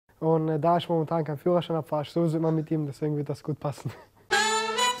Und da ich momentan keinen Führerschein habe, fahre ich sowieso immer mit ihm, deswegen wird das gut passen.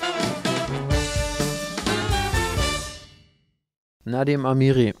 Nadiem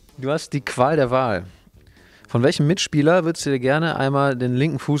Amiri, du hast die Qual der Wahl. Von welchem Mitspieler würdest du dir gerne einmal den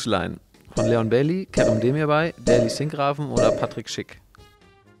linken Fuß leihen? Von Leon Bailey, Kerem Demirbay, Daly Sinkgraven oder Patrick Schick?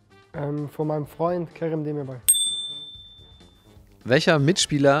 Von meinem Freund Kerem Demirbay. Welcher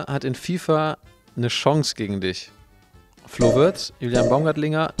Mitspieler hat in FIFA eine Chance gegen dich? Flo Wirtz, Julian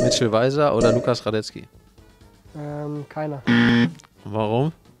Baumgartlinger, Mitchell Weiser oder Lukas Radetzky? Keiner,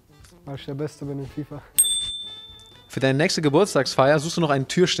 Warum? weil ich der Beste bin in FIFA. Für deine nächste Geburtstagsfeier suchst du noch einen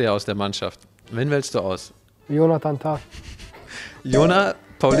Türsteher aus der Mannschaft. Wen wählst du aus? Jonathan Tah. Jona,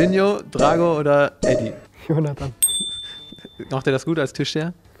 Paulinho, Drago oder Eddie? Jonathan. Macht dir das gut als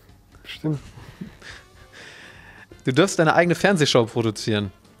Türsteher? Stimmt. Du dürfst deine eigene Fernsehshow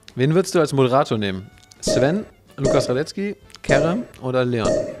produzieren. Wen würdest du als Moderator nehmen? Sven, Lukas Radetzky, Kerem oder Leon?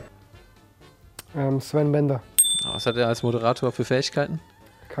 Sven Bender. Was hat er als Moderator für Fähigkeiten?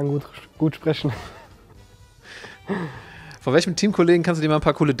 Kann gut sprechen. Von welchem Teamkollegen kannst du dir mal ein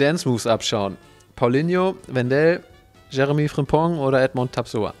paar coole Dance-Moves abschauen? Paulinho, Wendell, Jeremy Frimpong oder Edmond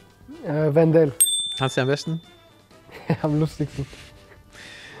Tapsoba? Wendell. Kannst du am besten? Am lustigsten.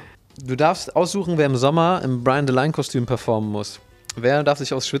 Du darfst aussuchen, wer im Sommer im Brian DeLine-Kostüm performen muss. Wer darf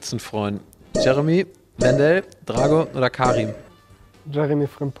sich aufs Schwitzen freuen? Jeremy, Wendell, Drago oder Karim? Jeremy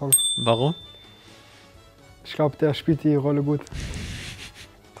Frimpong. Warum? Ich glaube, der spielt die Rolle gut.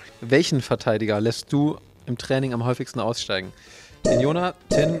 Welchen Verteidiger lässt du im Training am häufigsten aussteigen? Den Jona,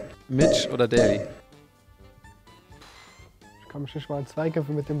 Tin, Mitch oder Daly? Ich kann mich nicht mal an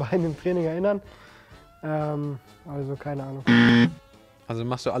Zweikämpfe mit den beiden im Training erinnern. Also keine Ahnung. Also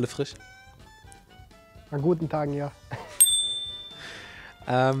machst du alle frisch? An guten Tagen ja.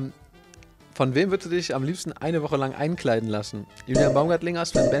 Von wem würdest du dich am liebsten eine Woche lang einkleiden lassen? Julian Baumgartlinger,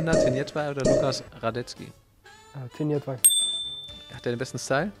 Sven Bender, Tin Jetway oder Lukas Radetzky? Tin Jetway. Hat der den besten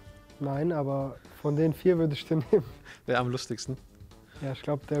Style? Nein, aber von den 4 würde ich den nehmen. Wer am lustigsten? Ja, ich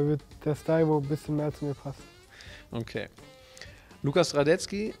glaube, der Style, wo ein bisschen mehr zu mir passt. Okay. Lukas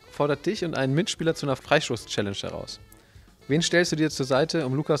Radetzky fordert dich und einen Mitspieler zu einer Freistoß-Challenge heraus. Wen stellst du dir zur Seite,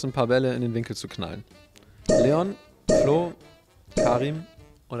 um Lukas ein paar Bälle in den Winkel zu knallen? Leon, Flo, Karim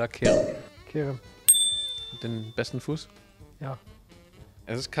oder Kerem? Kerem. Den besten Fuß? Ja.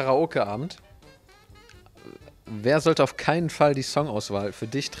 Es ist Karaoke-Abend. Wer sollte auf keinen Fall die Songauswahl für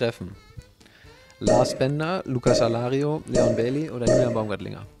dich treffen? Lars Bender, Lucas Alario, Leon Bailey oder Julian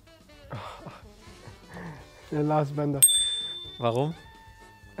Baumgartlinger? Lars Bender. Warum?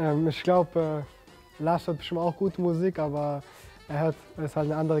 Ich glaube, Lars hört bestimmt auch gute Musik, aber er ist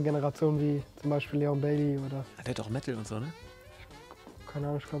halt eine andere Generation wie zum Beispiel Leon Bailey oder... Der hat doch Metal und so, ne? Keine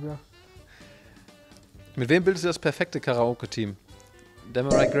Ahnung, ich glaube ja. Mit wem bildest du das perfekte Karaoke-Team?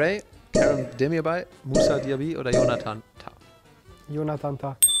 Demarai Gray, Kerem Demirbay, Moussa Diaby oder Jonathan Tah? Jonathan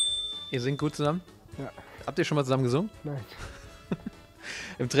Tah. Ihr singt gut zusammen? Ja. Habt ihr schon mal zusammen gesungen? Nein.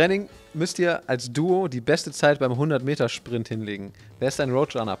 Im Training müsst ihr als Duo die beste Zeit beim 100-Meter-Sprint hinlegen. Wer ist dein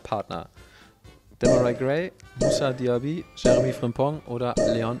Roadrunner-Partner? Demarai Gray, Moussa Diaby, Jeremy Frimpong oder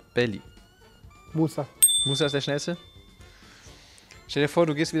Leon Bailey? Moussa. Moussa ist der Schnellste? Stell dir vor,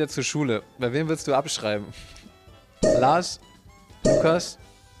 du gehst wieder zur Schule. Bei wem willst du abschreiben? Lars, Lukas,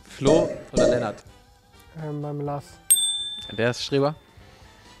 Flo oder Lennart? Beim Lars. Der ist Streber?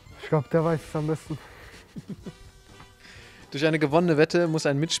 Ich glaube, der weiß es am besten. Durch eine gewonnene Wette muss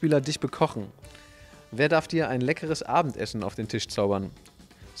ein Mitspieler dich bekochen. Wer darf dir ein leckeres Abendessen auf den Tisch zaubern?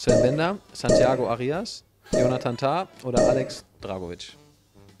 Sven Bender, Santiago Arias, Jonathan Tah oder Alex Dragovic?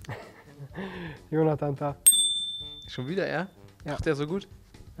 Jonathan Tah. Schon wieder er? Ja. Macht der so gut?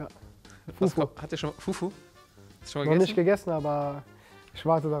 Ja. Fufu. Hat der schon Fufu? Hast du schon mal Noch gegessen? nicht gegessen, aber ich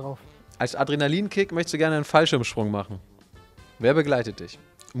warte darauf. Als Adrenalinkick möchtest du gerne einen Fallschirmsprung machen. Wer begleitet dich?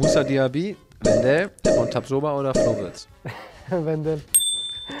 Moussa Diaby, Wendell, Edmond Tapsoba oder Flo Wirtz? Wendell.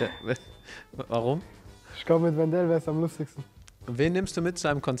 Warum? Ich glaube, mit Wendell wäre es am lustigsten. Wen nimmst du mit zu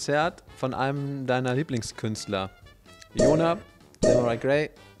einem Konzert von einem deiner Lieblingskünstler? Jona, Demarai Gray,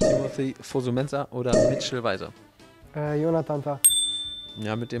 Timothy Fosumensa oder Mitchell Weiser? Jonathan Tah.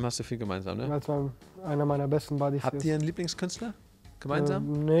 Ja, mit dem hast du viel gemeinsam, ne? Weil es einer meiner besten Buddies Habt ist. ihr einen Lieblingskünstler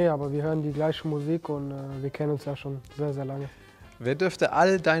gemeinsam? Nee, aber wir hören die gleiche Musik und wir kennen uns ja schon sehr, sehr lange. Wer dürfte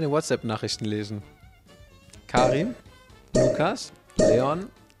all deine WhatsApp-Nachrichten lesen? Karim, Lukas, Leon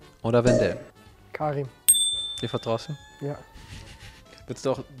oder Wendell? Karim. Dir vertraust du? Ja,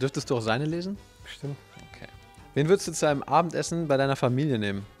 Dürftest du auch seine lesen? bestimmt. Okay. Wen würdest du zu einem Abendessen bei deiner Familie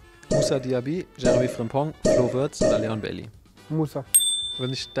nehmen? Moussa Diaby, Jeremy Frimpong, Flo Wirtz oder Leon Bailey? Moussa.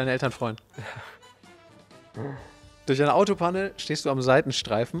 Würden sich deine Eltern freuen? Durch eine Autopanne stehst du am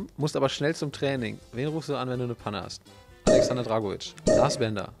Seitenstreifen, musst aber schnell zum Training. Wen rufst du an, wenn du eine Panne hast? Alexander Dragovic, Lars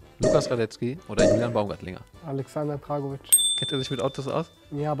Bender, Lukas Radetzky oder Julian Baumgartlinger? Alexander Dragovic. Kennt er sich mit Autos aus?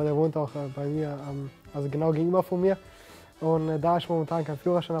 Ja, aber der wohnt auch bei mir, also genau gegenüber von mir. Und da ich momentan keinen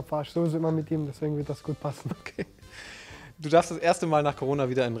Führerschein habe, fahre ich sowieso immer mit ihm, deswegen wird das gut passen. Okay. Du darfst das erste Mal nach Corona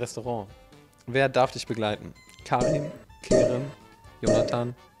wieder in ein Restaurant. Wer darf dich begleiten? Karin, Kerem,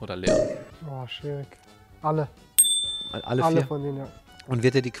 Jonathan oder Leon? Oh, schwierig. Alle. Alle Alle vier? von denen, ja. Und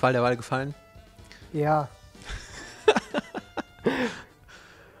wird dir die Qual der Wahl gefallen? Ja.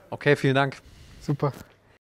 Okay, vielen Dank. Super.